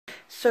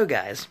So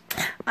guys,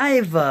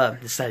 I've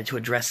decided to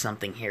address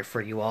something here for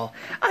you all.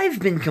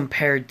 I've been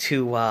compared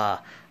to a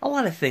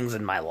lot of things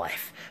in my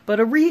life, but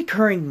a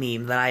recurring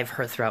meme that I've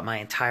heard throughout my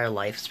entire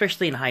life,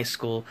 especially in high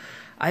school,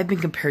 I've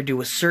been compared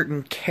to a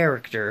certain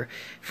character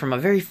from a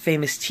very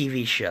famous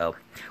TV show,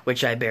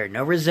 which I bear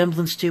no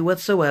resemblance to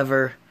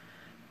whatsoever,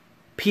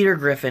 Peter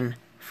Griffin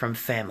from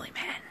Family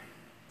Man.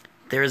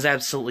 There is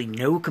absolutely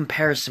no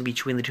comparison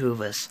between the two of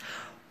us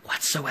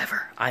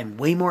whatsoever. I'm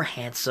way more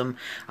handsome,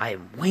 I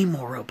am way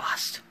more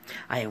robust,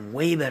 I am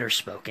way better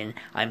spoken,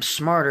 I'm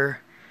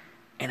smarter,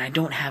 and I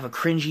don't have a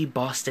cringy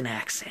Boston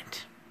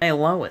accent. Hey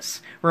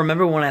Lois,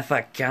 remember when I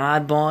thought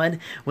God Bond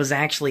was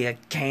actually a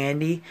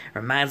candy?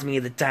 Reminds me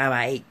of the time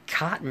I ate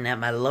cotton at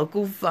my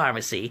local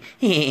pharmacy.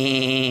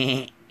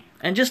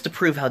 And just to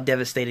prove how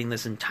devastating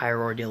this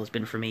entire ordeal has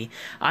been for me,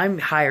 I've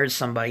hired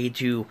somebody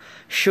to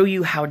show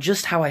you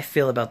just how I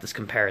feel about this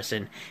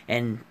comparison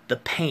and the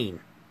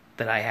pain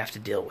that I have to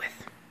deal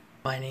with.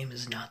 My name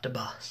is Not the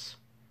Boss,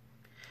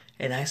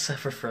 and I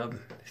suffer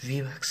from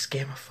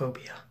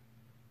Vivax-gamophobia.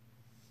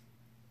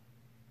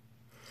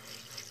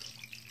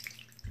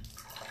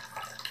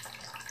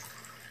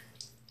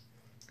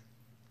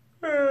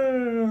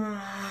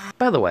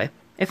 By the way,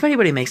 if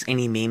anybody makes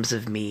any memes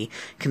of me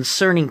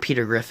concerning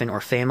Peter Griffin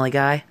or Family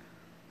Guy,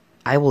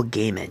 I will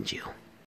game end you.